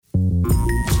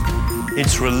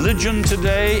it's religion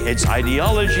today, it's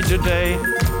ideology today,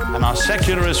 and our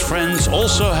secularist friends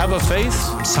also have a faith.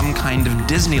 Some kind of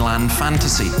Disneyland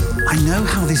fantasy. I know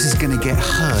how this is going to get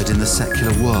heard in the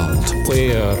secular world.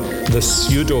 Where the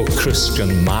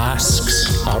pseudo-Christian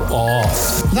masks are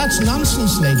off. That's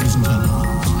nonsense, ladies and gentlemen.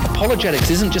 Apologetics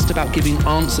isn't just about giving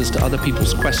answers to other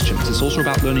people's questions. It's also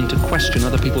about learning to question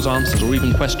other people's answers, or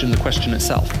even question the question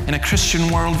itself. In a Christian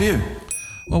worldview.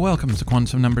 Well, welcome to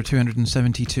Quantum number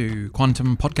 272,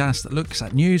 Quantum podcast that looks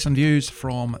at news and views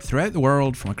from throughout the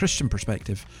world from a Christian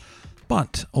perspective,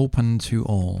 but open to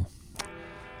all.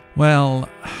 Well,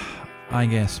 I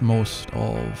guess most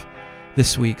of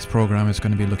this week's programme is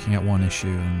going to be looking at one issue,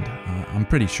 and I'm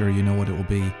pretty sure you know what it will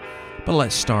be. But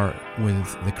let's start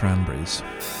with the Cranberries.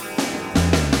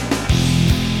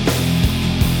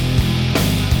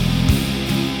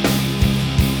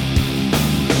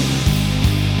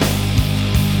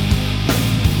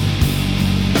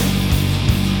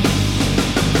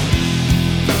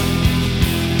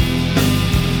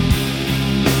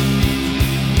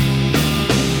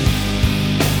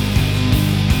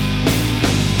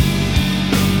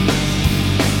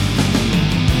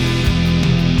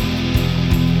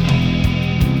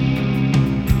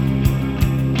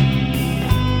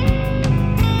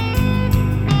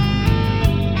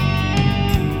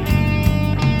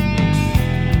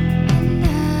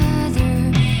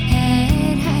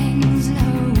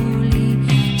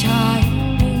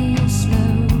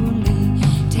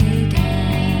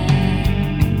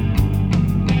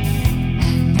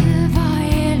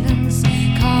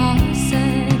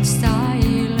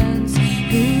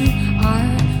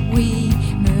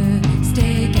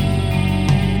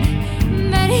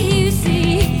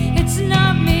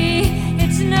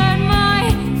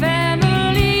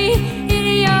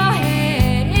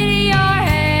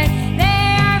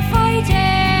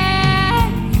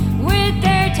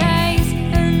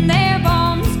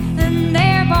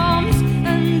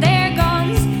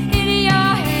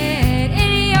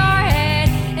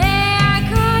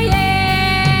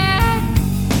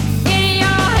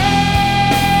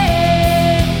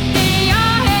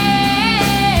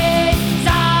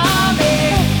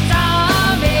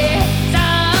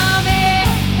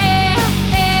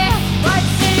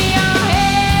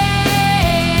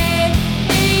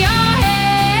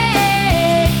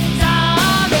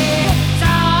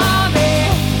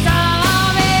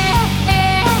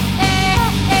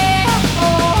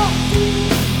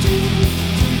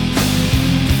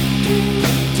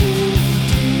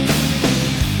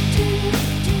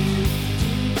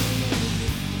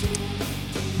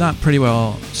 That pretty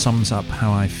well sums up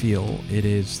how I feel. It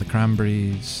is the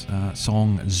Cranberries'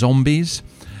 song Zombies,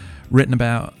 written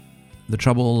about the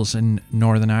troubles in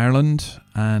Northern Ireland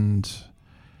and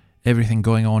everything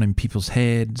going on in people's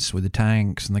heads with the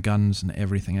tanks and the guns and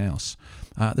everything else.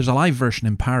 There's a live version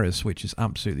in Paris, which is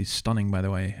absolutely stunning, by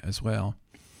the way, as well.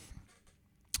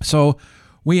 So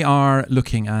we are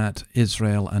looking at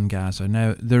Israel and Gaza.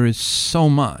 Now, there is so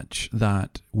much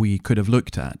that we could have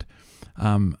looked at.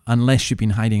 Unless you've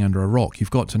been hiding under a rock, you've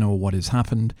got to know what has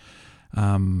happened.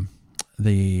 There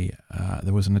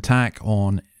was an attack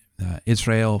on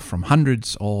Israel from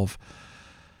hundreds of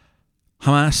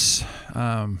Hamas.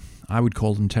 I would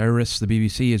call them terrorists. The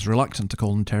BBC is reluctant to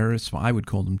call them terrorists, but I would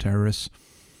call them terrorists.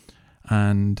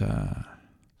 And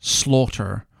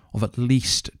slaughter of at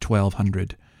least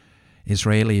 1,200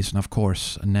 Israelis. And of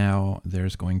course, now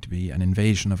there's going to be an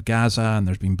invasion of Gaza, and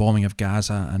there's been bombing of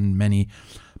Gaza, and many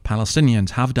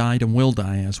Palestinians have died and will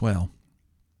die as well.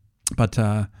 But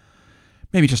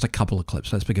maybe just a couple of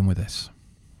clips. Let's begin with this.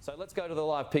 So let's go to the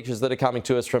live pictures that are coming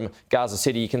to us from Gaza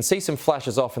City. You can see some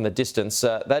flashes off in the distance.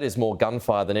 That is more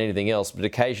gunfire than anything else, but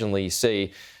occasionally you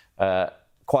see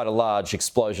quite a large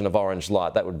explosion of orange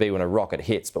light. That would be when a rocket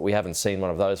hits, but we haven't seen one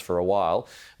of those for a while.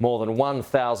 More than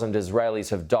 1,000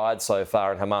 Israelis have died so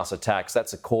far in Hamas attacks.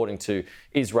 That's according to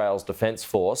Israel's Defence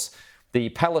Force. The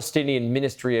Palestinian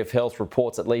Ministry of Health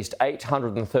reports at least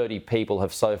 830 people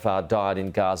have so far died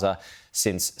in Gaza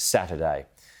since Saturday.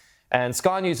 And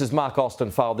Sky News' Mark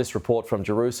Austin filed this report from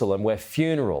Jerusalem, where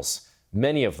funerals,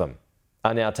 many of them,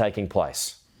 are now taking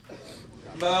place.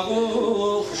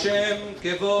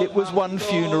 It was one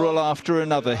funeral after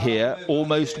another here,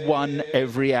 almost one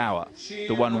every hour.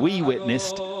 The one we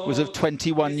witnessed was of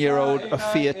 21-year-old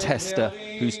Afia Tester,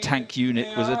 whose tank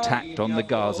unit was attacked on the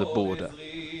Gaza border.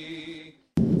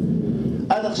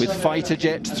 With fighter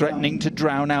jets threatening to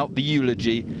drown out the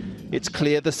eulogy, it's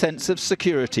clear the sense of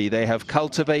security they have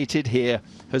cultivated here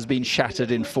has been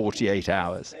shattered in 48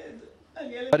 hours.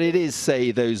 But it is,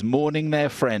 say those mourning their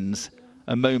friends,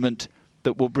 a moment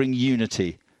that will bring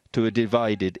unity to a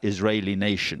divided Israeli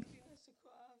nation.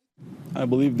 I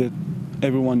believe that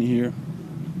everyone here,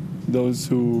 those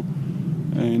who,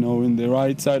 in the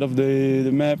right side of the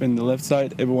map and the left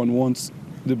side, everyone wants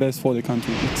the best for the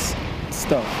country. It's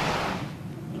tough.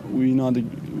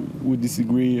 We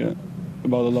disagree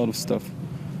about a lot of stuff,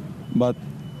 but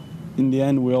in the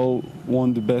end, we all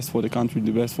want the best for the country,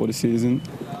 the best for the citizen.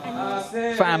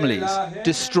 Families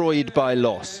destroyed by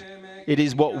loss. It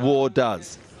is what war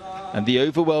does. And the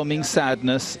overwhelming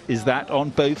sadness is that on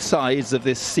both sides of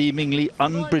this seemingly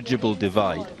unbridgeable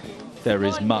divide, there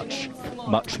is much,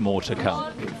 much more to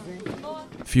come.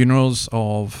 Funerals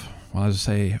of, well, as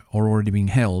I say, are already being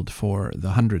held for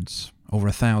the hundreds, over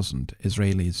 1,000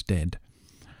 Israelis dead.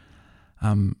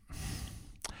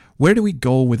 Where do we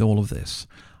go with all of this?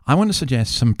 I want to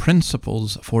suggest some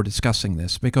principles for discussing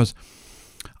this, because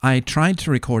I tried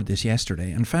to record this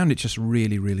yesterday and found it just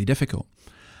really, really difficult.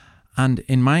 And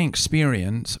in my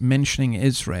experience, mentioning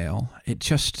Israel, it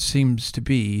just seems to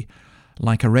be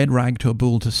like a red rag to a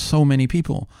bull to so many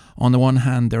people. On the one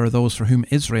hand, there are those for whom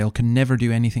Israel can never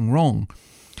do anything wrong.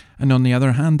 And on the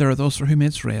other hand, there are those for whom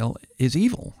Israel is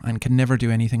evil and can never do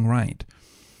anything right.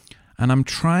 And I'm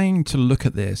trying to look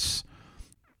at this,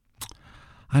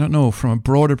 I don't know, from a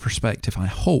broader perspective, I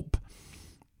hope.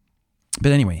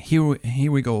 But anyway,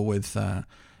 here we go with,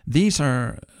 these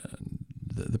are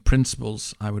the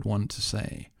principles I would want to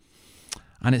say.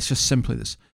 And it's just simply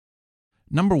this.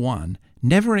 Number one,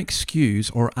 never excuse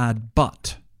or add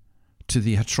but to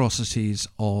the atrocities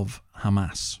of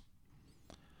Hamas.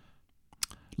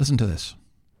 Listen to this.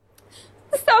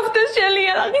 סבתא שלי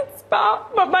על הרצפה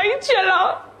בבית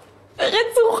שלה,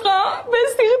 רצוחה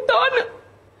בסרטון.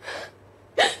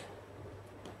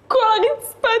 כל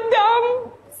הרצפה דם.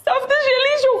 סבתא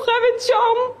שלי שוכבת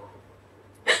שם.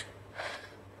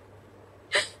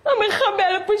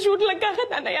 המחבל פשוט לקח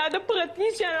את הנייד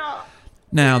הפרטי שלה.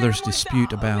 Now, there's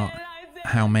dispute about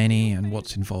how many and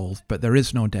what's involved, but there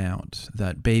is no doubt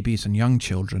that babies and young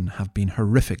children have been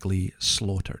horrifically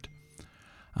slaughtered.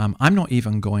 I'm not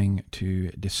even going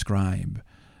to describe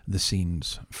the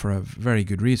scenes for a very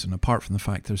good reason, apart from the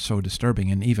fact they're so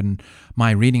disturbing, and even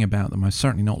my reading about them, I've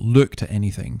certainly not looked at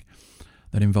anything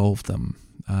that involved them.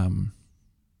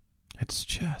 It's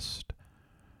just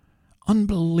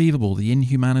unbelievable, the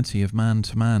inhumanity of man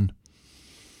to man.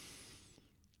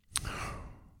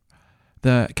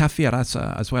 The Kafir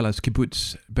Asa, as well as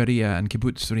Kibbutz Beria and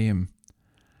Kibbutz Reim,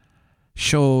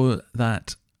 show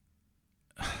that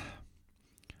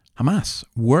Hamas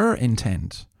were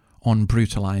intent on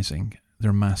brutalizing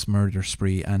their mass murder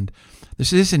spree, and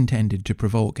this is intended to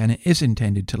provoke, and it is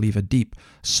intended to leave a deep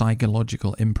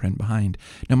psychological imprint behind.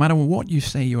 No matter what you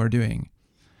say you are doing,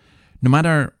 no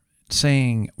matter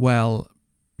saying, well,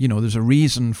 there's a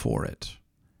reason for it,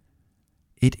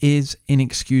 it is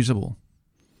inexcusable.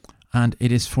 And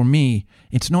it is, for me,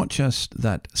 it's not just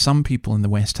that some people in the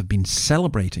West have been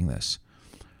celebrating this,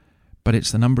 but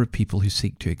it's the number of people who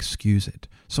seek to excuse it.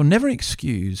 So never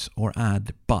excuse or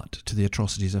add but to the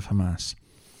atrocities of Hamas.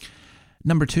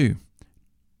 Number two,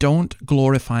 don't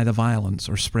glorify the violence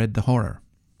or spread the horror.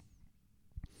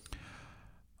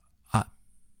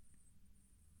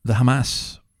 The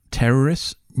Hamas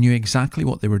terrorists knew exactly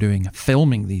what they were doing,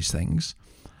 filming these things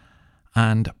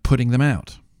and putting them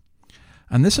out.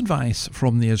 And this advice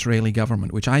from the Israeli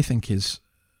government, which I think is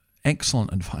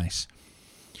excellent advice,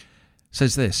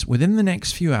 says this: within the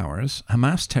next few hours,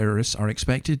 Hamas terrorists are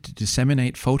expected to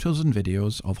disseminate photos and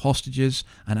videos of hostages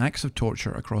and acts of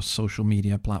torture across social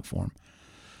media platforms.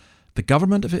 The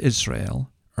government of Israel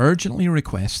urgently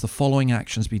requests the following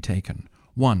actions be taken.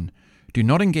 1. Do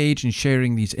not engage in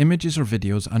sharing these images or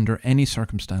videos under any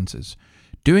circumstances.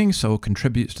 Doing so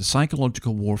contributes to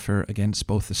psychological warfare against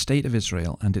both the State of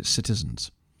Israel and its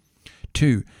citizens.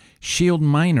 2. Shield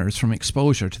minors from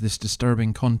exposure to this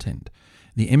disturbing content.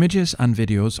 The images and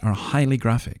videos are highly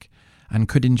graphic and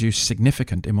could induce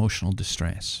significant emotional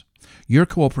distress. Your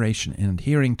cooperation in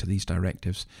adhering to these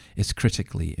directives is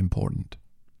critically important.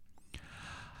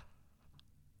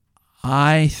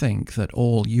 I think that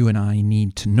all you and I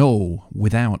need to know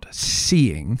without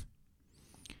seeing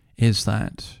is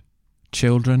that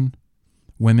children,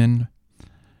 women,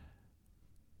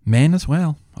 men as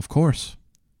well, of course,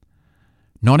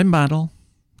 not in battle,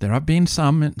 there have been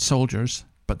some soldiers,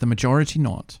 but the majority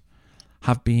not,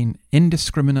 have been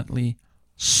indiscriminately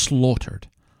slaughtered,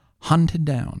 hunted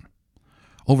down.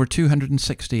 Over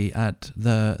 260 at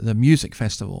the music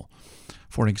festival,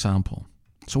 for example.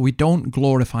 So we don't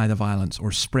glorify the violence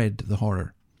or spread the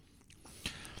horror.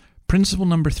 Principle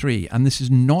number 3, and this is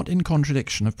not in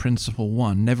contradiction of principle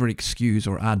 1, never excuse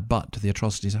or add but to the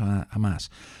atrocities of Hamas,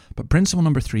 but principle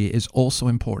number 3 is also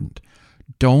important.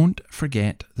 don't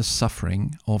forget the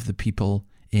suffering of the people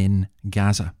in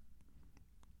Gaza.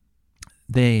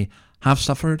 They have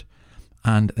suffered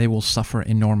and they will suffer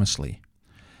enormously.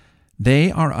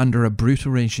 They are under a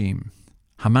brutal regime.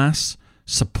 Hamas,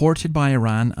 supported by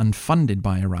Iran and funded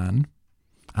by Iran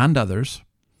and others,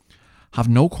 have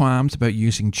no qualms about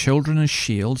using children as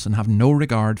shields and have no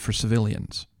regard for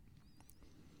civilians.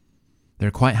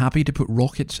 They're quite happy to put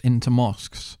rockets into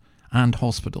mosques and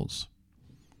hospitals.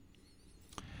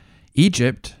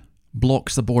 Egypt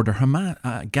blocks the border.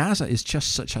 Gaza is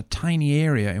just such a tiny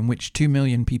area in which 2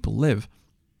 million people live.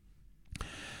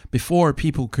 Before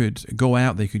people could go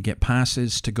out, they could get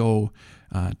passes to go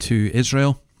to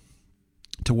Israel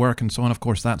to work and so on. Of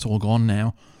course, that's all gone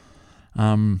now.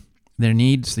 Their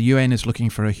needs, the UN is looking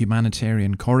for a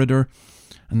humanitarian corridor,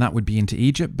 and that would be into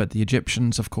Egypt, but the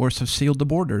Egyptians, of course, have sealed the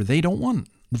border. They don't want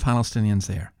the Palestinians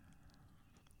there.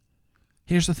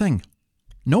 Here's the thing.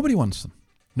 Nobody wants them.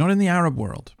 Not in the Arab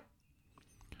world.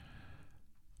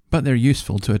 But they're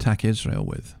useful to attack Israel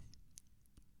with.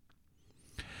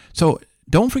 So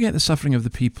don't forget the suffering of the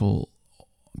people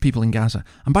in Gaza.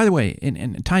 And by the way,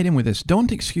 tied in with this,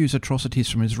 don't excuse atrocities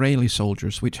from Israeli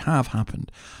soldiers, which have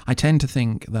happened. I tend to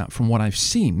think that from what I've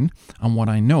seen and what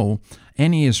I know,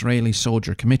 any Israeli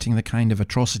soldier committing the kind of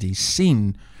atrocities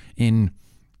seen in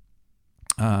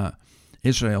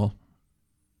Israel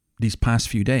these past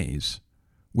few days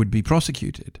would be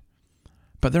prosecuted.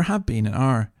 But there have been and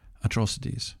are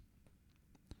atrocities.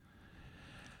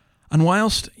 And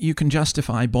whilst you can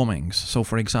justify bombings, so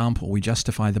for example, we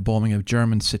justify the bombing of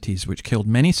German cities which killed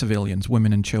many civilians,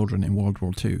 women and children in World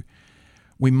War II,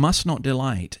 we must not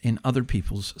delight in other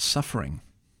people's suffering.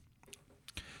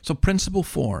 So principle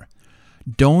 4,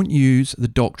 don't use the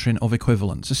doctrine of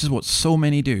equivalence. This is what so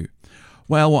many do.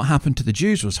 Well, what happened to the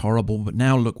Jews was horrible, but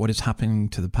now look what is happening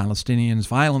to the Palestinians.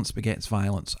 Violence begets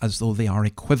violence, as though they are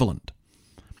equivalent.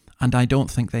 And I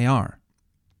don't think they are.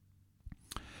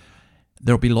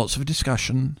 There'll be lots of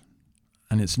discussion,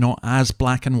 and it's not as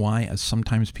black and white as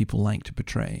sometimes people like to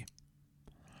portray.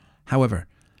 However,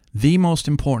 the most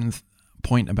important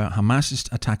point about Hamas's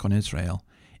attack on Israel,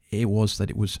 it was that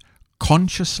it was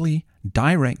consciously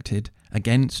directed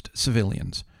against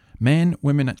civilians, men,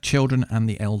 women, children, and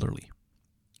the elderly.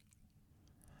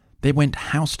 They went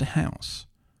house to house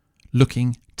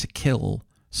looking to kill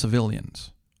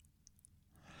civilians.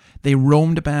 They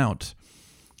roamed about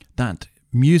that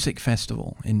music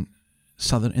festival in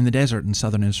the desert in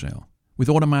southern Israel with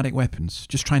automatic weapons,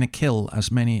 just trying to kill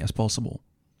as many as possible.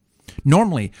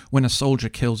 Normally, when a soldier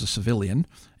kills a civilian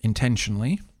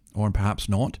intentionally, or perhaps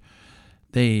not,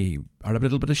 they are a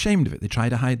little bit ashamed of it. They try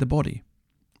to hide the body.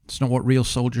 It's not what real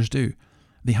soldiers do.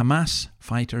 The Hamas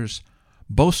fighters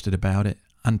boasted about it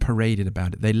and paraded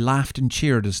about it. They laughed and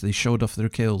cheered as they showed off their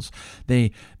kills.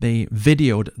 They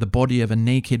videoed the body of a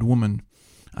naked woman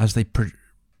as they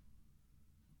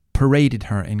paraded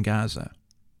her in Gaza.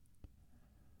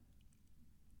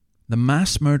 The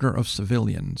mass murder of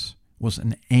civilians was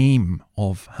an aim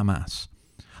of Hamas.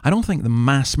 I don't think the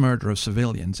mass murder of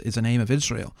civilians is an aim of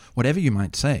Israel, whatever you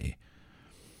might say.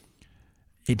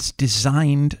 It's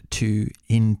designed to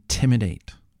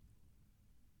intimidate.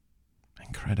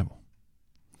 Incredible.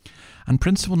 And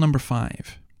principle number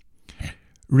 5,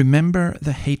 remember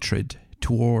the hatred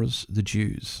towards the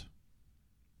Jews.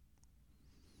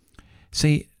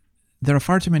 See, there are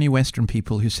far too many Western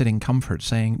people who sit in comfort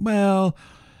saying, well,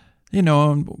 you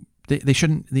know, they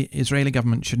shouldn't, the Israeli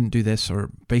government shouldn't do this,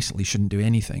 or basically shouldn't do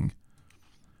anything.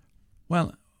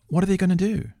 Well, what are they going to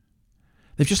do?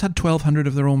 They've just had 1,200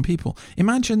 of their own people.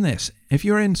 Imagine this. If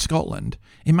you're in Scotland,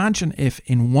 imagine if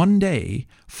in one day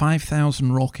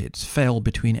 5,000 rockets fell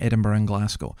between Edinburgh and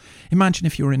Glasgow. Imagine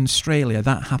if you were in Australia,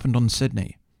 that happened on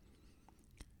Sydney.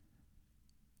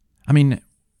 I mean,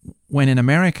 when in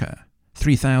America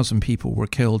 3,000 people were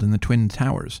killed in the Twin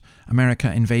Towers,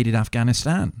 America invaded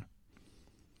Afghanistan.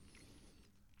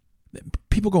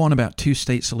 People go on about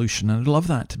two-state solution, and I'd love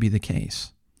that to be the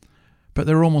case. But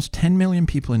there are almost 10 million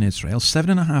people in Israel,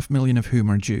 7.5 million of whom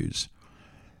are Jews.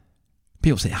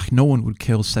 People say, no one would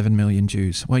kill 7 million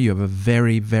Jews. Well, you have a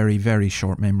very, very, very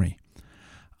short memory.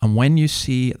 And when you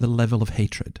see the level of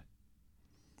hatred,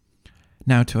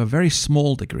 now to a very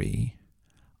small degree,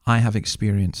 I have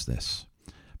experienced this.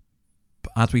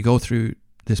 As we go through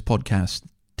this podcast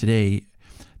today,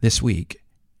 this week,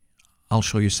 I'll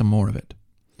show you some more of it.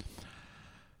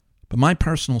 But my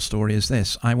personal story is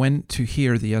this. I went to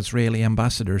hear the Israeli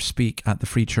ambassador speak at the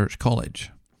Free Church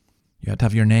College. You had to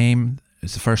have your name.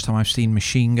 It's the first time I've seen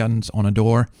machine guns on a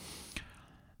door.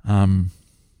 And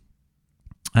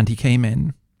he came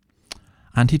in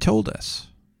and he told us.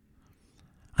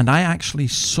 And I actually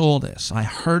saw this. I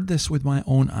heard this with my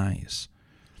own eyes.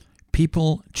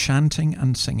 People chanting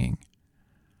and singing,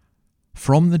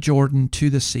 "From the Jordan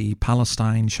to the sea,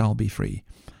 Palestine shall be free."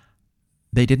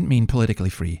 They didn't mean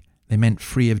politically free. They meant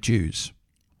free of Jews.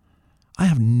 I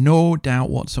have no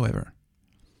doubt whatsoever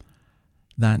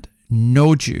that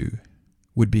no Jew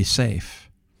would be safe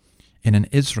in an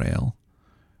Israel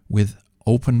with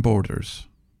open borders.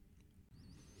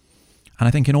 And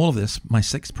I think in all of this, my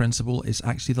sixth principle is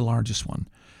actually the largest one.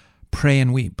 Pray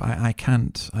and weep. I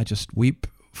just weep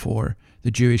for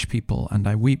the Jewish people, and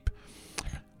I weep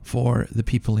for the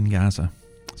people in Gaza.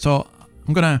 So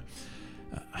we'll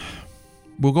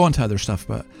go on to other stuff,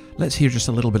 but let's hear just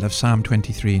a little bit of Psalm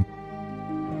 23.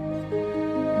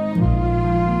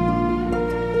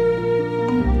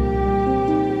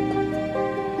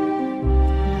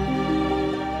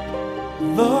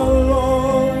 The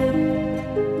Lord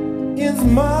is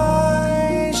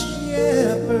my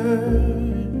shepherd.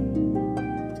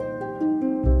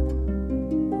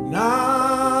 I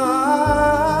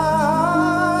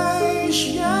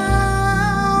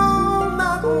shall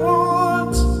not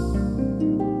want.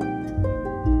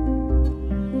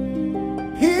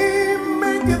 He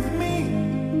maketh me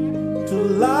to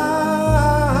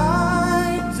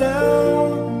lie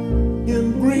down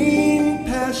in green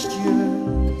pastures.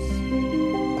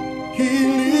 He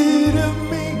leadeth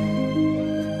me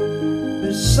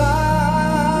beside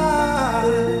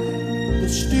the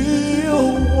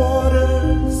still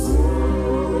waters.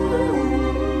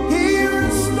 He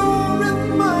restoreth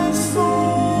my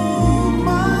soul,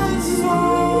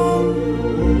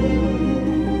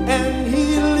 and he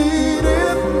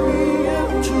leadeth me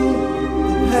into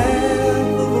the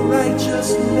path of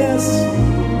righteousness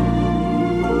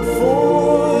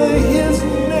for his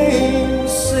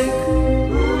name's sake.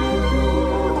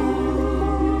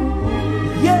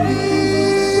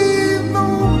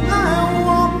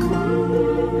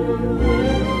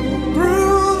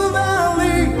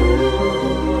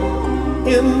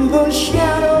 In the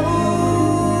shadow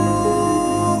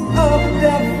of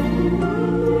death,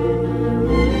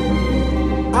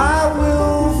 I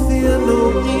will fear no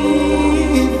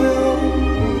evil,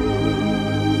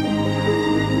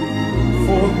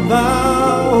 for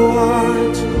thou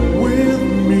art with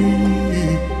me.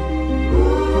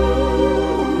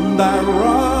 Thy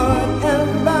rod and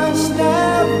thy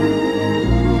staff,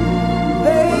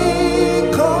 they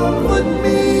comfort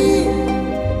me.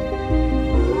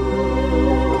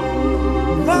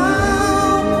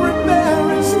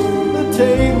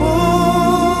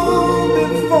 Table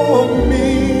before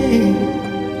me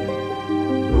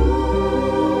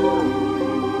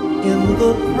in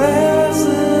the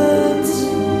presence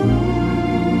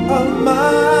of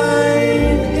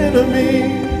mine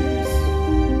enemies.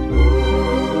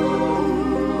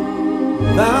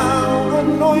 Thou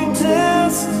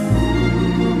anointest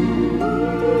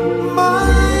my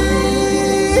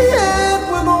head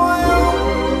with oil.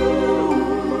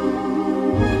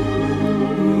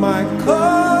 My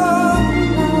cup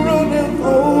runneth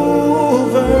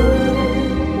over.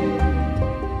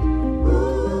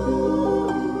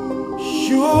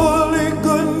 Surely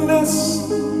goodness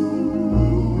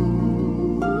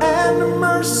and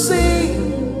mercy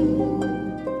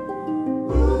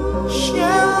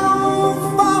shall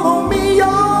follow me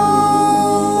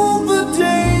all the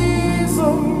days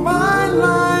of my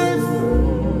life,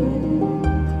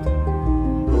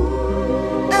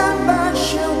 and I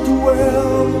shall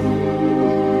dwell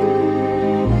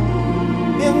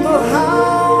in the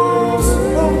house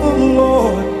of the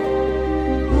Lord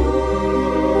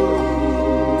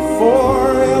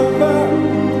forever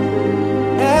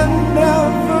and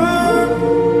ever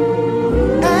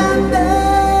and ever.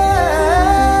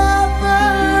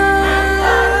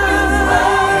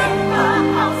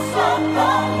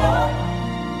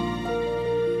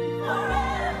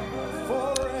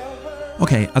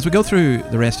 Okay, as we go through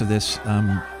the rest of this,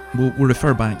 we'll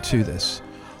refer back to this,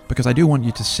 because I do want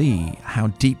you to see how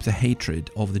deep the hatred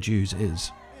of the Jews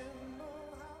is.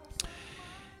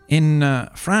 In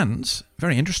France,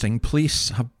 very interesting, police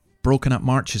have broken up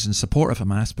marches in support of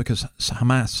Hamas because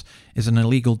Hamas is an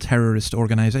illegal terrorist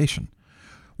organisation.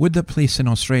 Would the police in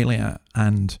Australia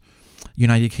and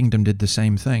United Kingdom did the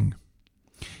same thing?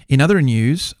 In other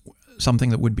news, something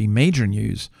that would be major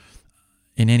news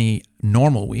in any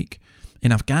normal week,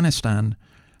 in Afghanistan,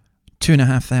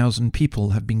 2,500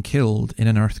 people have been killed in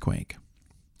an earthquake.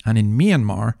 And in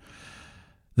Myanmar,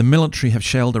 the military have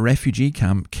shelled a refugee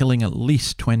camp, killing at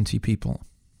least 20 people.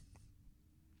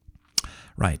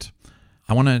 Right.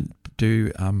 I want to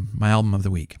do my album of the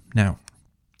week. Now,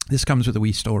 this comes with a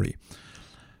wee story.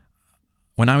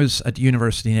 When I was at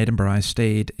university in Edinburgh, I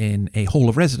stayed in a hall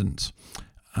of residence,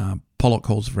 Pollock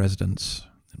Halls of Residence,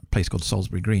 a place called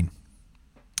Salisbury Green.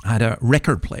 I had a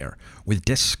record player with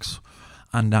discs,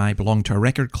 and I belonged to a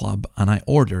record club, and I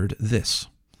ordered this.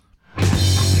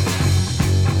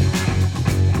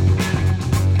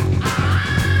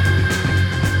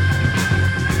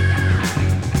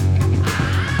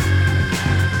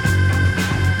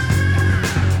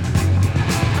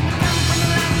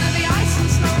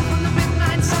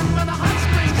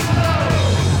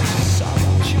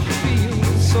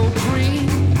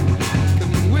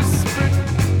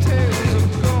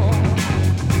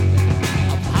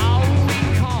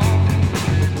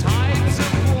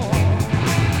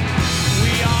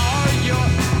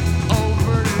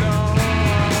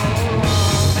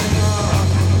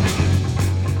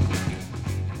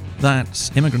 That's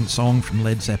Immigrant Song from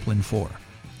Led Zeppelin 4.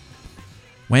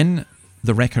 When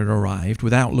the record arrived,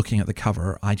 without looking at the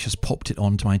cover, I just popped it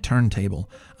onto my turntable,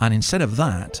 and instead of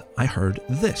that, I heard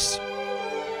this.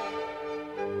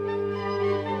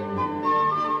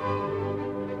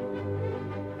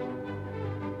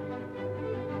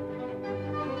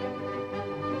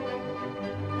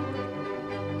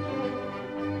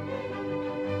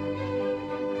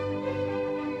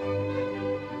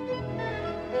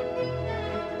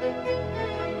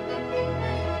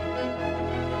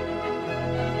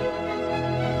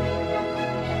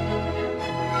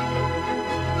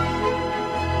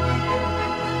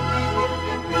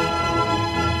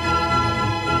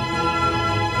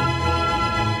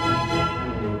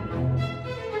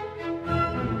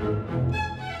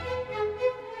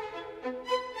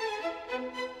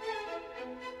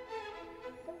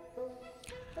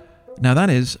 Now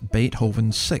that is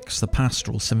Beethoven's 6, the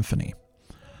Pastoral Symphony.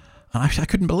 And I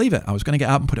couldn't believe it. I was going to get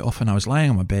up and put it off, and I was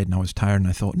lying on my bed and I was tired, and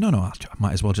I thought, no, I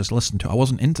might as well just listen to it. I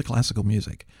wasn't into classical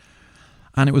music.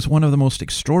 And it was one of the most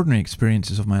extraordinary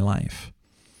experiences of my life.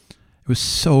 It was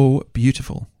so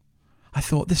beautiful. I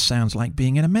thought, this sounds like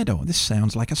being in a meadow. This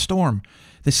sounds like a storm.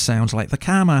 This sounds like the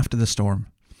calm after the storm.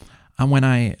 And when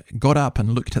I got up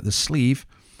and looked at the sleeve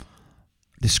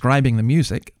describing the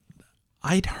music,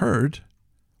 I'd heard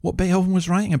what Beethoven was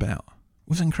writing about. It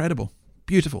was incredible,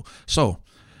 beautiful. So,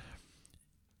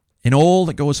 in all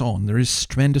that goes on, there is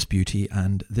tremendous beauty,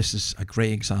 and this is a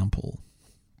great example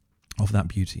of that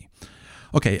beauty.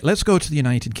 Okay, let's go to the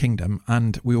United Kingdom,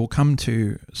 and we will come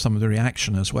to some of the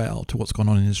reaction as well to what's going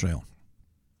on in Israel.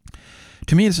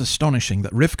 To me, it's astonishing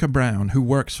that Rivkah Brown, who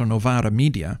works for Novara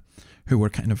Media, who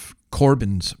were kind of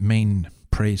Corbyn's main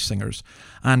praise singers,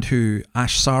 and who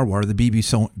Ash Sarwar, the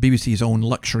BBC's own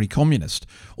luxury communist,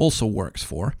 also works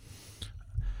for,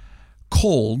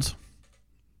 called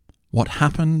what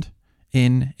happened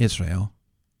in Israel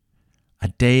a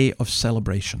day of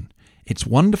celebration. It's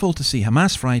wonderful to see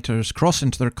Hamas fighters cross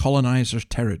into their colonizers'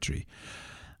 territory.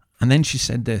 And then she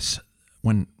said this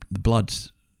when the blood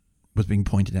was being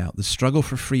pointed out: the struggle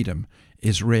for freedom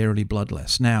is rarely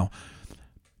bloodless. Now,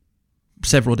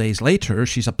 several days later,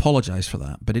 she's apologized for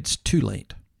that, but it's too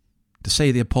late. To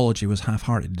say the apology was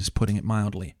half-hearted is putting it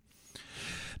mildly.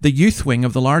 The youth wing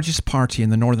of the largest party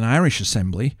in the Northern Irish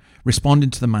Assembly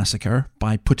responded to the massacre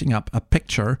by putting up a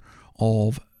picture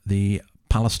of the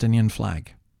Palestinian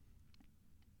flag.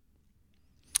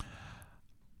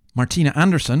 Martina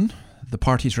Anderson, the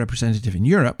party's representative in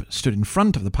Europe, stood in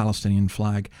front of the Palestinian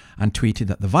flag and tweeted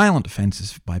that the violent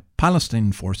offences by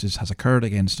Palestinian forces has occurred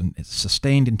against a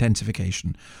sustained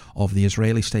intensification of the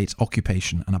Israeli state's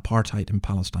occupation and apartheid in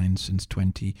Palestine since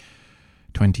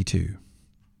 2022.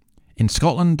 In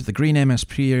Scotland, the Green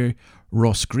MSP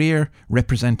Ross Greer,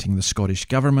 representing the Scottish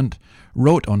government,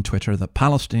 wrote on Twitter that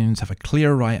Palestinians have a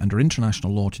clear right under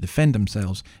international law to defend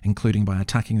themselves, including by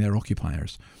attacking their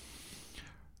occupiers.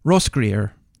 Ross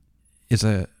Greer is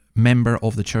a member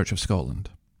of the Church of Scotland.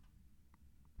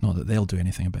 Not that they'll do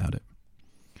anything about it.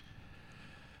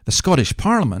 The Scottish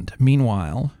Parliament,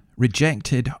 meanwhile,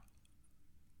 rejected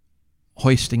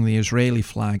hoisting the Israeli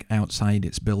flag outside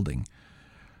its building.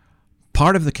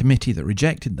 Part of the committee that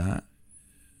rejected that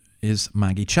is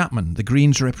Maggie Chapman, the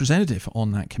Greens representative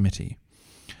on that committee.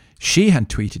 She had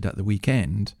tweeted at the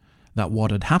weekend that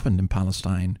what had happened in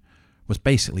Palestine was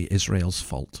basically Israel's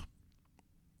fault.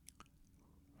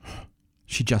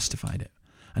 She justified it.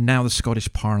 And now the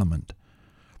Scottish Parliament,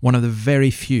 one of the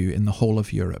very few in the whole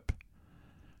of Europe,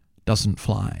 doesn't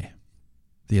fly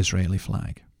the Israeli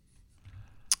flag.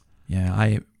 Yeah,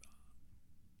 I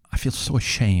feel so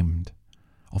ashamed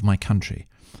of my country.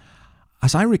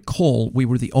 As I recall, we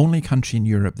were the only country in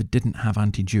Europe that didn't have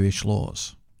anti-Jewish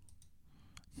laws.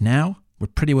 Now, we're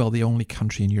pretty well the only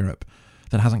country in Europe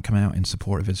that hasn't come out in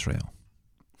support of Israel.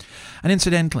 And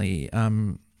incidentally,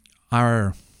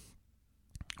 our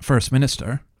First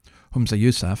Minister, Humza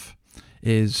Yousaf,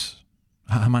 is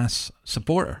a Hamas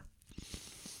supporter.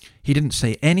 He didn't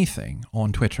say anything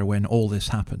on Twitter when all this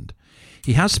happened.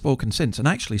 He has spoken since, and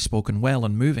actually spoken well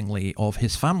and movingly of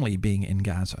his family being in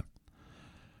Gaza.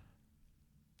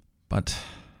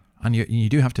 And you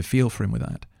do have to feel for him with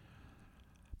that.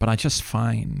 But I just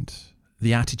find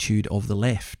the attitude of the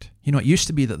left. You know, it used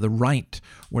to be that the right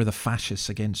were the fascists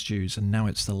against Jews, and now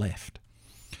it's the left.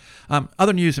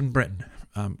 Other news in Britain.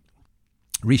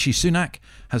 Rishi Sunak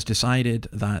has decided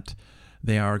that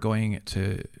they are going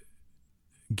to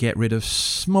get rid of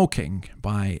smoking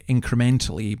by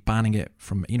incrementally banning it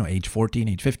from, age 14,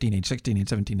 age 15, age 16, age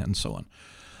 17, and so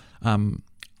on.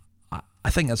 I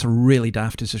think that's a really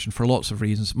daft decision for lots of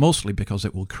reasons, mostly because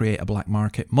it will create a black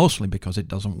market, mostly because it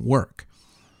doesn't work.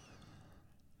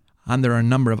 And there are a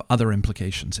number of other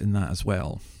implications in that as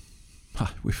well.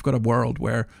 We've got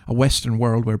a Western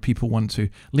world where people want to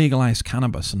legalize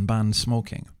cannabis and ban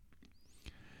smoking.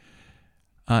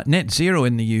 Net zero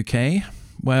in the UK.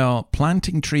 Well,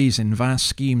 planting trees in vast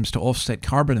schemes to offset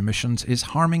carbon emissions is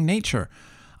harming nature,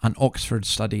 an Oxford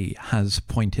study has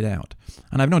pointed out.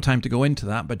 And I've no time to go into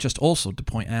that, but just also to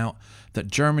point out that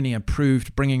Germany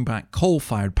approved bringing back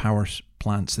coal-fired power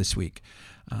plants this week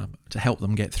to help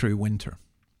them get through winter.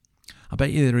 I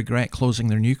bet you they regret closing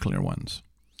their nuclear ones.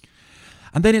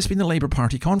 And then it's been the Labour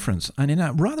Party conference, and in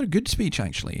a rather good speech,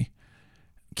 actually,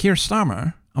 Keir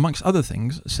Starmer, amongst other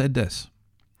things, said this.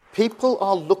 People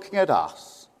are looking at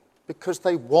us because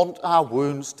they want our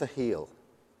wounds to heal,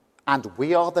 and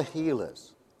we are the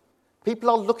healers. People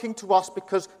are looking to us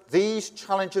because these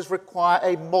challenges require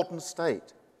a modern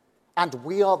state, and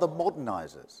we are the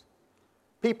modernisers.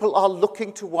 People are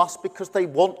looking to us because they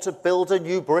want to build a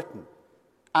new Britain,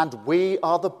 and we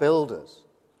are the builders.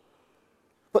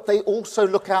 But they also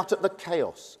look out at the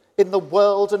chaos in the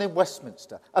world and in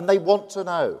Westminster, and they want to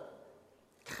know,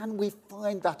 can we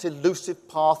find that elusive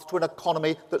path to an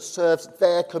economy that serves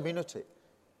their community?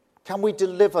 Can we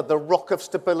deliver the rock of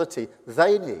stability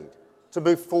they need to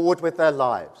move forward with their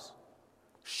lives,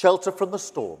 shelter from the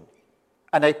storm,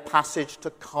 and a passage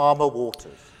to calmer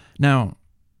waters? Now,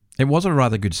 it was a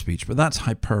rather good speech, but that's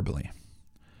hyperbole.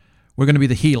 We're going to be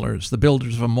the healers, the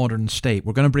builders of a modern state.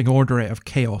 We're going to bring order out of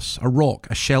chaos, a rock,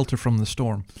 a shelter from the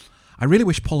storm. I really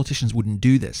wish politicians wouldn't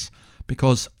do this,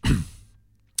 because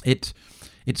it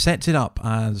sets it up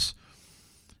as,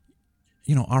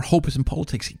 our hope is in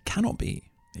politics. It cannot be.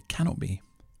 It cannot be.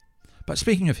 But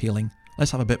speaking of healing,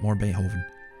 let's have a bit more Beethoven.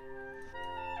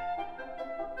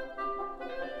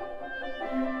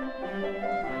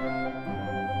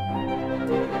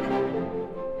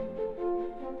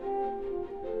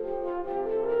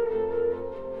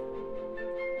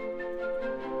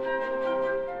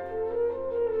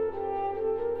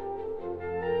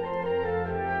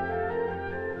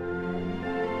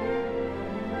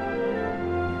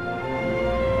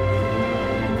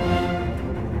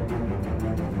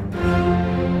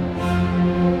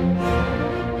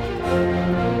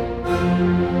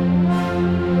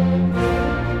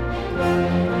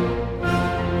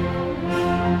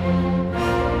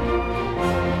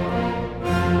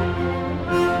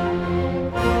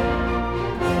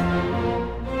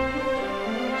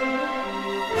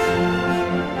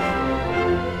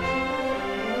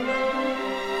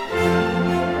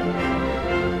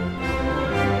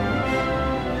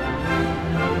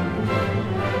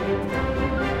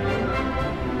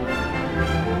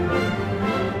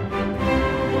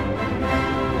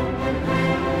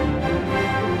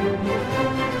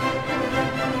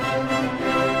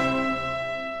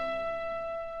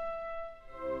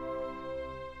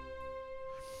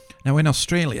 Now in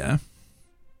Australia,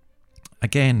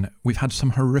 again, we've had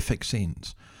some horrific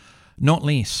scenes. Not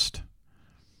least,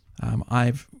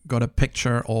 I've got a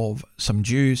picture of some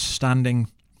Jews standing,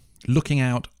 looking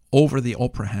out over the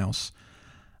Opera House,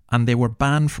 and they were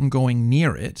banned from going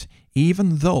near it,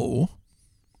 even though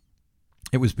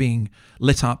it was being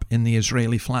lit up in the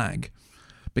Israeli flag,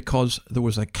 because there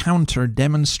was a counter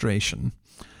demonstration,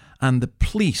 and the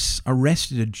police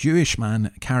arrested a Jewish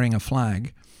man carrying a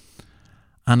flag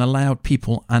and allowed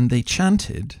people, and they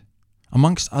chanted,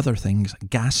 amongst other things,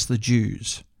 "Gas the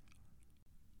Jews."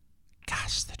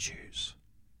 Gas the Jews.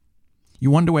 You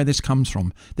wonder where this comes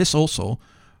from. This also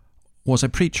was a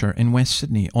preacher in West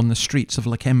Sydney on the streets of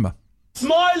Lakemba.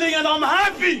 Smiling and I'm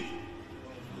happy.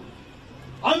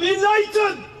 I'm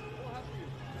elated.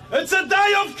 It's a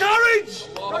day of courage. It's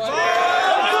a day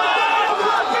of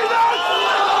happiness.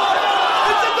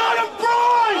 It's a day of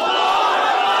pride.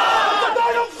 It's a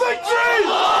day of victory.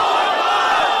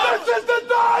 This is the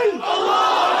day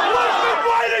we've been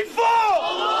waiting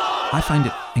for. I find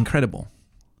it incredible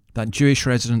that Jewish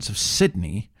residents of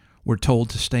Sydney were told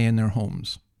to stay in their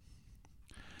homes.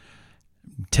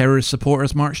 Terrorist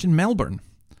supporters marched in Melbourne.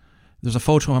 There's a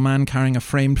photo of a man carrying a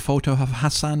framed photo of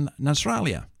Hassan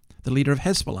Nasrallah, the leader of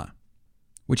Hezbollah,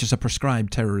 which is a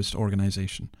prescribed terrorist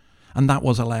organisation. And that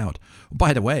was allowed.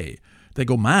 By the way, they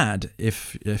go mad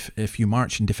if you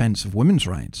march in defence of women's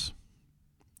rights.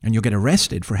 And you'll get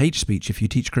arrested for hate speech if you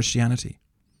teach Christianity.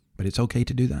 But it's okay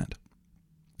to do that.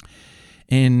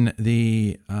 In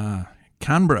the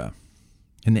Canberra,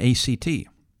 in the ACT,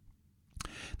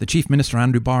 the Chief Minister,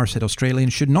 Andrew Barr, said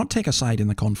Australians should not take a side in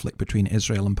the conflict between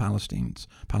Israel and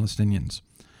Palestinians.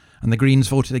 And the Greens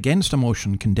voted against a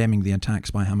motion condemning the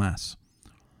attacks by Hamas.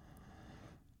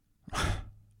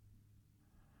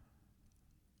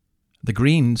 The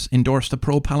Greens endorsed a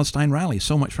pro-Palestine rally.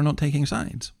 So much for not taking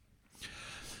sides.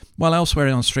 While elsewhere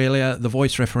in Australia, the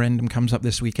Voice referendum comes up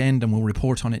this weekend and we'll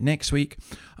report on it next week.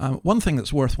 One thing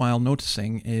that's worthwhile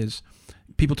noticing is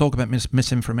people talk about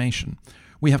misinformation.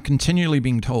 We have continually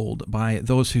been told by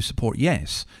those who support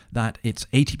Yes that it's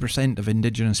 80% of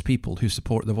Indigenous people who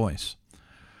support the Voice.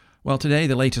 Well, today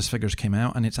the latest figures came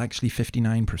out and it's actually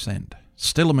 59%.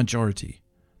 Still a majority,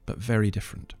 but very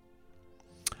different.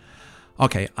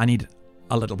 Okay, I need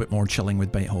a little bit more chilling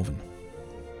with Beethoven.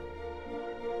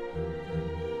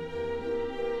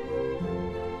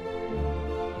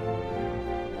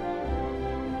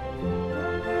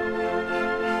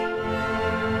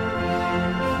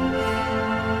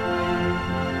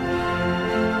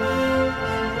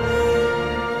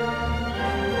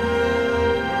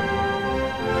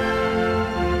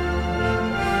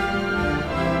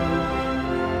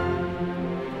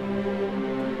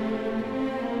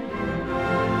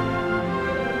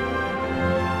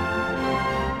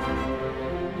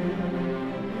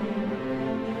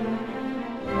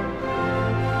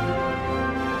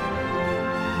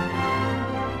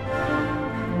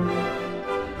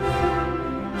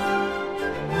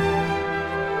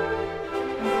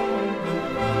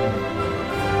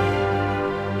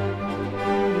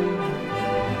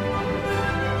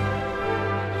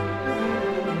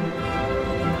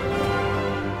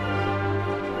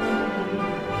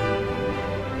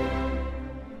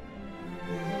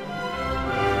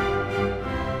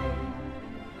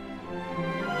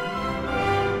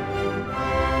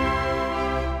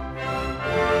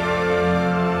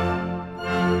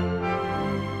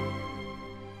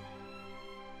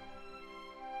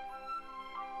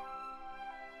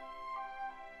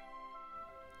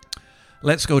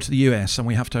 Let's go to the US, and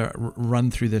we have to run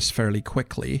through this fairly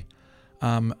quickly.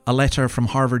 A letter from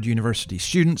Harvard University.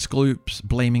 Students groups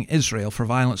blaming Israel for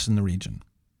violence in the region.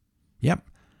 Yep.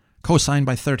 Co-signed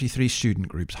by 33 student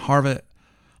groups.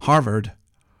 Harvard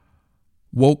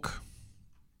woke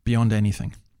beyond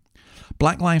anything.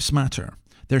 Black Lives Matter.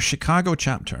 Their Chicago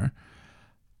chapter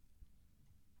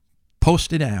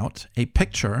posted out a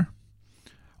picture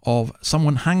of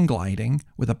someone hang gliding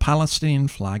with a Palestinian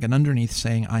flag and underneath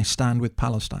saying, "I stand with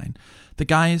Palestine." The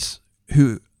guys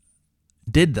who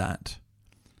did that,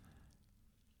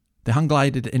 they hang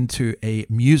glided into a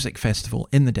music festival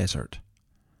in the desert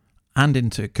and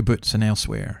into kibbutz and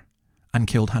elsewhere and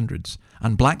killed hundreds.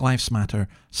 And Black Lives Matter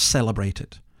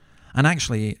celebrated. And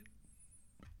actually,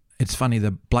 it's funny,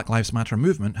 the Black Lives Matter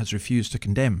movement has refused to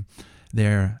condemn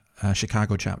their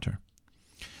Chicago chapter.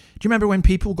 Do you remember when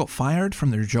people got fired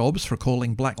from their jobs for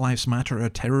calling Black Lives Matter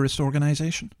a terrorist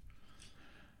organisation?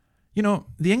 You know,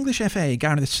 the English FA,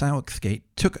 Gareth Southgate,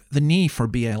 took the knee for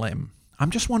BLM. I'm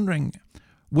just wondering,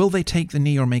 will they take the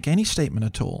knee or make any statement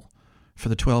at all for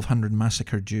the 1,200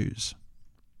 massacred Jews?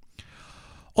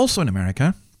 Also in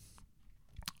America,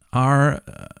 our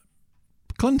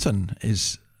Clinton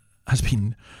has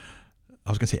been, I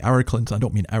was going to say our Clinton, I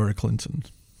don't mean our Clinton,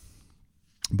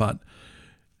 but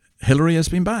Hilary has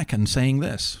been back and saying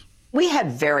this. We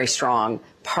had very strong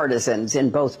partisans in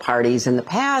both parties in the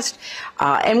past,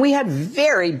 and we had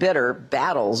very bitter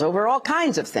battles over all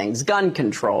kinds of things, gun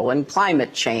control and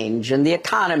climate change and the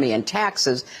economy and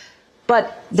taxes.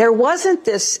 But there wasn't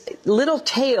this little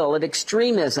tail of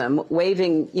extremism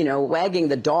wagging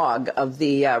the dog of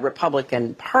the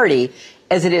Republican Party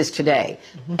as it is today.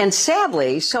 Mm-hmm. And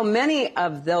sadly, so many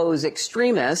of those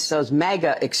extremists, those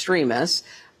MAGA extremists,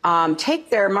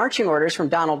 take their marching orders from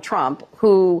Donald Trump,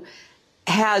 who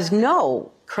has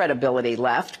no credibility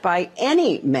left by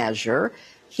any measure.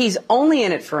 He's only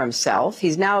in it for himself.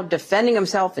 He's now defending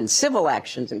himself in civil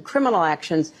actions and criminal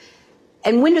actions.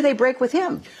 And when do they break with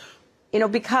him?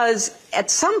 Because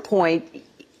at some point,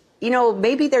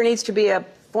 maybe there needs to be a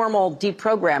formal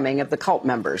deprogramming of the cult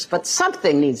members, but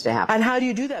something needs to happen. And how do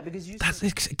you do that? Because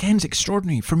that's, again, it's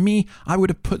extraordinary. For me, I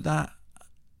would have put that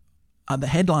at the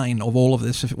headline of all of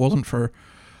this if it wasn't for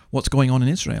what's going on in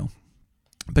Israel.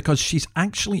 Because she's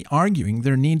actually arguing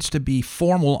there needs to be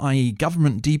formal, i.e.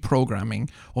 government deprogramming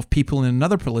of people in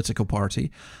another political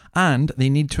party, and they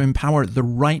need to empower the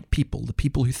right people, the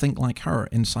people who think like her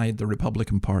inside the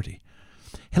Republican Party.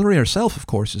 Hilary herself, of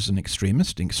course, is an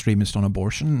extremist on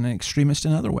abortion, and an extremist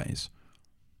in other ways.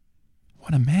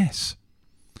 What a mess.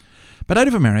 But out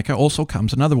of America also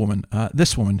comes another woman.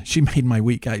 This woman, she made my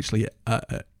week, actually.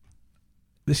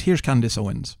 Here's Candace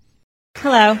Owens.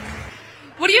 Hello.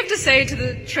 What do you have to say to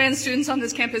the trans students on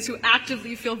this campus who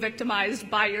actively feel victimized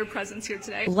by your presence here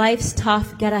today? Life's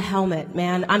tough. Get a helmet,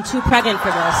 man. I'm too pregnant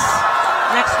for this.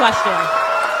 Next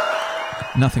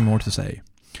question. Nothing more to say.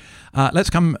 Let's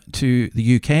come to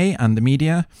the UK and the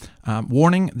media.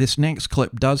 Warning, this next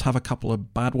clip does have a couple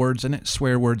of bad words in it,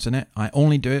 swear words in it. I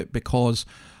only do it because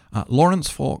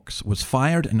Lawrence Fox was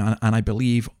fired, and I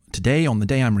believe today, on the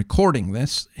day I'm recording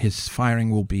this, his firing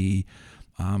will be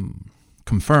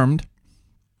confirmed.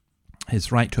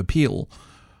 His right to appeal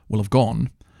will have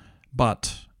gone,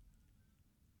 but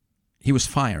he was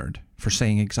fired for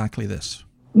saying exactly this.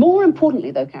 More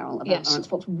importantly, though, Carol, about Lawrence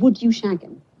Fox, would you shag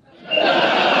him?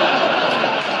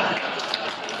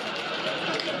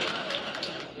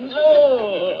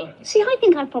 See, I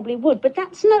think I probably would, but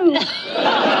that's no...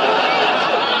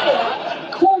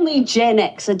 Call me Gen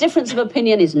X. A difference of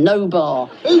opinion is no bar.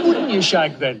 Who wouldn't you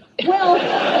shag, then? Well...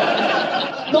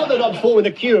 Not that I'm for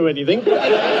the queue or anything.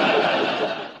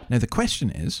 Now, the question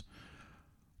is,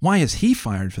 why is he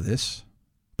fired for this,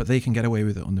 but they can get away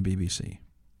with it on the BBC?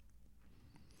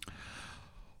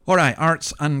 All right,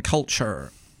 arts and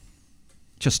culture.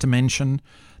 Just to mention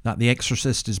that The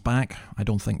Exorcist is back. I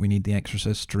don't think we need The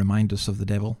Exorcist to remind us of the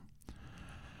devil.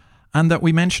 And that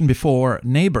we mentioned before,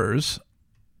 Neighbours,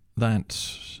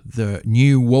 that the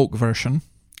new woke version,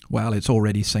 well, it's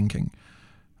already sinking.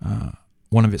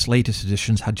 One of its latest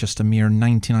editions had just a mere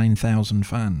 99,000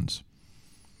 fans.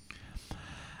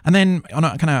 And then, on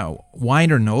a kind of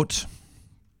wider note,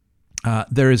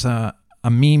 there is a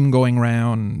meme going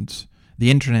around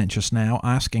the internet just now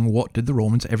asking, what did the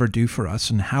Romans ever do for us?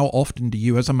 And how often do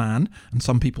you as a man, and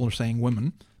some people are saying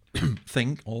women,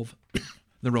 think of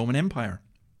the Roman Empire?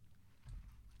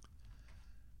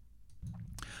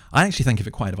 I actually think of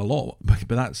it quite a lot, but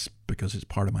that's because it's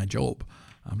part of my job.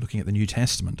 I'm looking at the New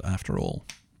Testament, after all.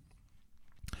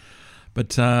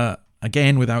 But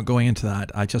again, without going into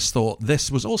that, I just thought this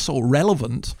was also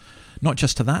relevant, not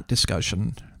just to that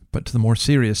discussion, but to the more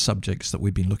serious subjects that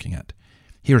we've been looking at.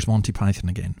 Here's Monty Python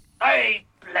again. They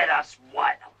bled us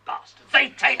white, bastards. They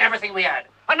taken everything we had.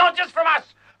 And not just from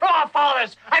us, from our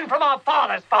fathers, and from our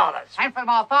fathers' fathers. And from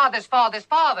our fathers' fathers'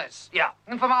 fathers. Yeah.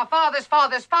 And from our fathers'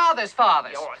 fathers' fathers'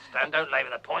 fathers. All right, Stan, don't labour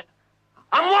the point.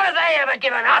 And what have they ever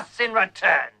given us in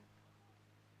return?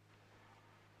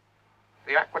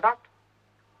 The aqueduct?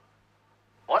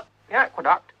 What? The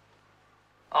aqueduct.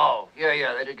 Oh,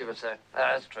 yeah, they did give us that.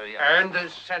 That's true, yeah. And the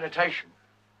sanitation.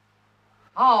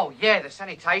 Oh, yeah, the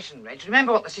sanitation, Reg.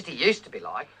 Remember what the city used to be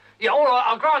like? Yeah, all right,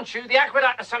 I'll grant you, the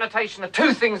aqueduct and sanitation are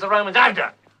two things the Romans have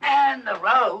done. And the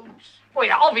roads. Well,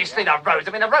 yeah, obviously the roads.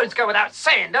 I mean, the roads go without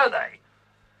saying, don't they?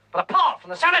 But apart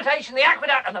from the sanitation, the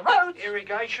aqueduct and the roads...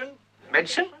 Irrigation.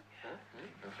 Medicine.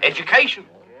 Education.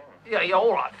 Yeah,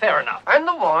 all right, fair enough. And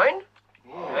the wine.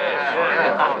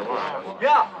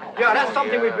 Yeah, that's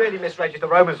something we've really missed, Reg, if the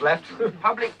Romans left.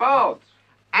 Public baths.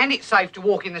 And it's safe to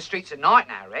walk in the streets at night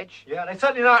now, Reg. Yeah, they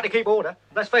certainly know how to keep order.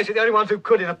 Let's face it, the only ones who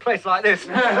could in a place like this.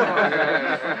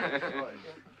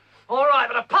 All right,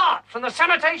 but apart from the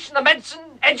sanitation, the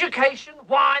medicine, education,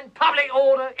 wine, public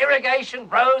order, irrigation,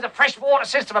 roads, a fresh water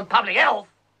system and public health,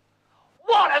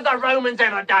 what have the Romans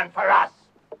ever done for us?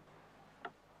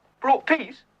 Brought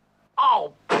peace?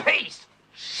 Oh, peace!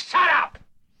 Shut up!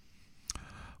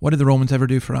 What did the Romans ever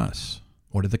do for us?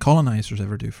 What did the colonizers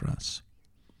ever do for us?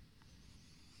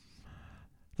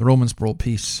 The Romans brought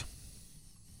peace.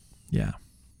 Yeah.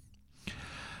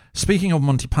 Speaking of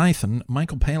Monty Python,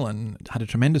 Michael Palin had a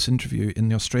tremendous interview in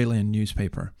the Australian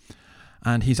newspaper,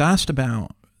 and he's asked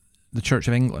about the Church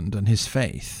of England and his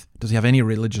faith. Does he have any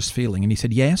religious feeling? And he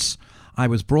said, yes, I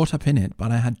was brought up in it,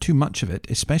 but I had too much of it,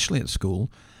 especially at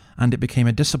school, and it became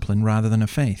a discipline rather than a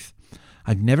faith.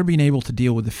 I've never been able to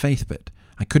deal with the faith bit.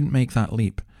 I couldn't make that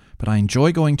leap, but I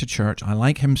enjoy going to church. I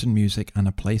like hymns and music and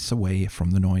a place away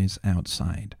from the noise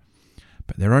outside.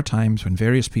 But there are times when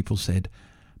various people said,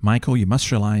 Michael, you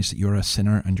must realize that you're a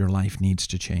sinner and your life needs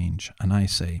to change. And I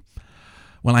say,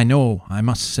 well, I know I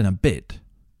must sin a bit.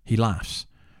 He laughs,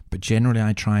 but generally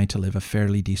I try to live a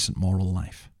fairly decent moral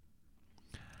life.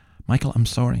 Michael, I'm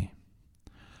sorry,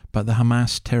 but the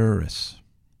Hamas terrorists,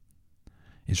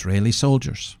 Israeli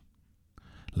soldiers,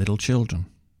 little children.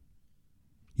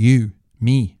 You,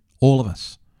 me, all of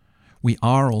us. We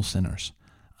are all sinners,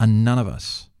 and none of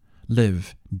us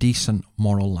live decent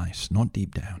moral lives, not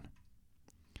deep down.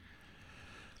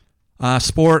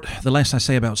 Sport, the less I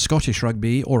say about Scottish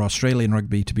rugby, or Australian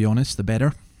rugby to be honest, the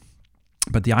better.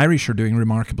 But the Irish are doing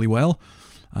remarkably well.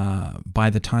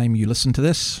 By the time you listen to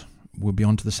this, we'll be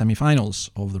on to the semi-finals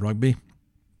of the rugby.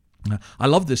 I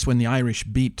love this when the Irish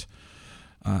beat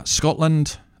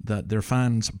Scotland, that their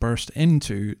fans burst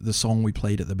into the song we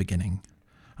played at the beginning.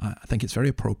 I think it's very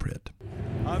appropriate.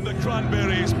 And the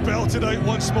Cranberries belted out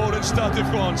once more in Stade de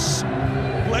France.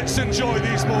 Let's enjoy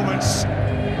these moments.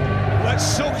 Let's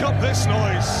soak up this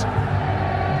noise.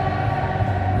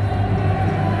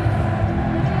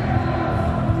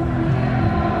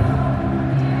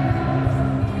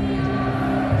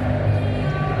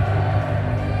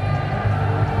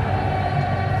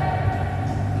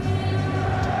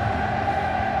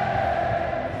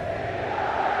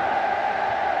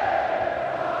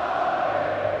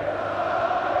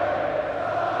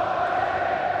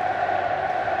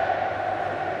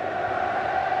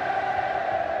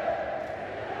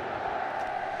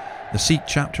 The Sikh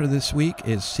chapter this week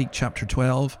is Sikh chapter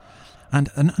 12. And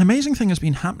an amazing thing has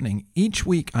been happening. Each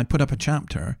week I put up a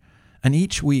chapter, and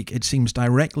each week it seems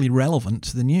directly relevant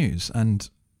to the news. And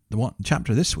the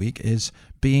chapter this week is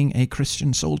Being a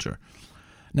Christian Soldier.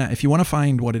 Now, if you want to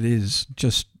find what it is,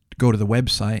 just go to the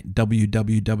website,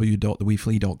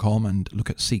 www.theweeflee.com, and look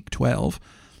at Sikh 12.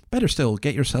 Better still,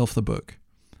 get yourself the book.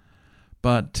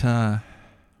 But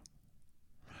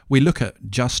we look at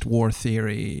just war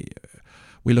theory,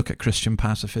 we look at Christian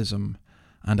pacifism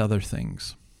and other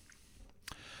things.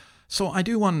 So I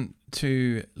do want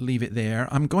to leave it there.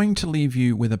 I'm going to leave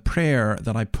you with a prayer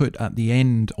that I put at the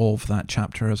end of that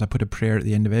chapter, as I put a prayer at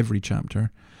the end of every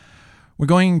chapter. We're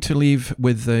going to leave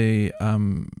with the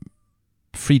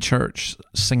Free Church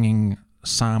singing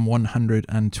Psalm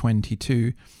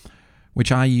 122,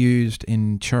 which I used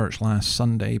in church last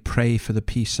Sunday, pray for the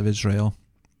peace of Israel.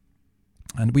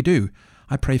 And we do.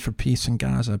 I pray for peace in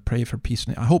Gaza, pray for peace.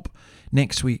 I hope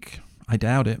next week, I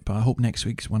doubt it, but I hope next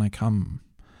week's when I come,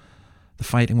 the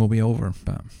fighting will be over,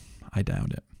 but I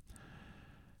doubt it.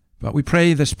 But we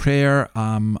pray this prayer.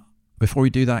 Before we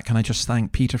do that, can I just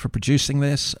thank Peter for producing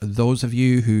this? Those of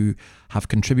you who have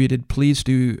contributed, please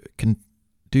do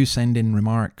send in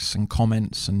remarks and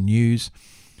comments and news.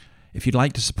 If you'd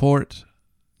like to support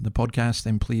the podcast,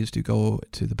 then please do go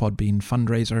to the Podbean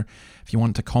fundraiser. If you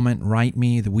want to comment, write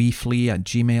me,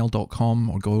 theweeflee@gmail.com,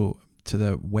 or go to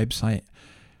the website,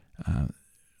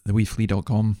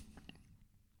 theweeflee.com.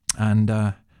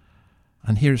 And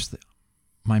here's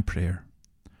my prayer.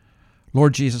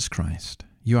 Lord Jesus Christ,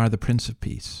 you are the Prince of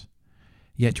Peace,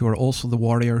 yet you are also the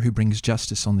warrior who brings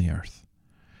justice on the earth.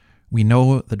 We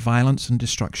know that violence and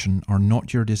destruction are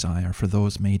not your desire for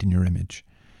those made in your image.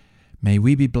 May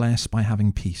we be blessed by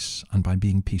having peace and by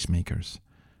being peacemakers.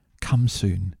 Come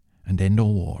soon and end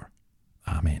all war.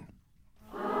 Amen.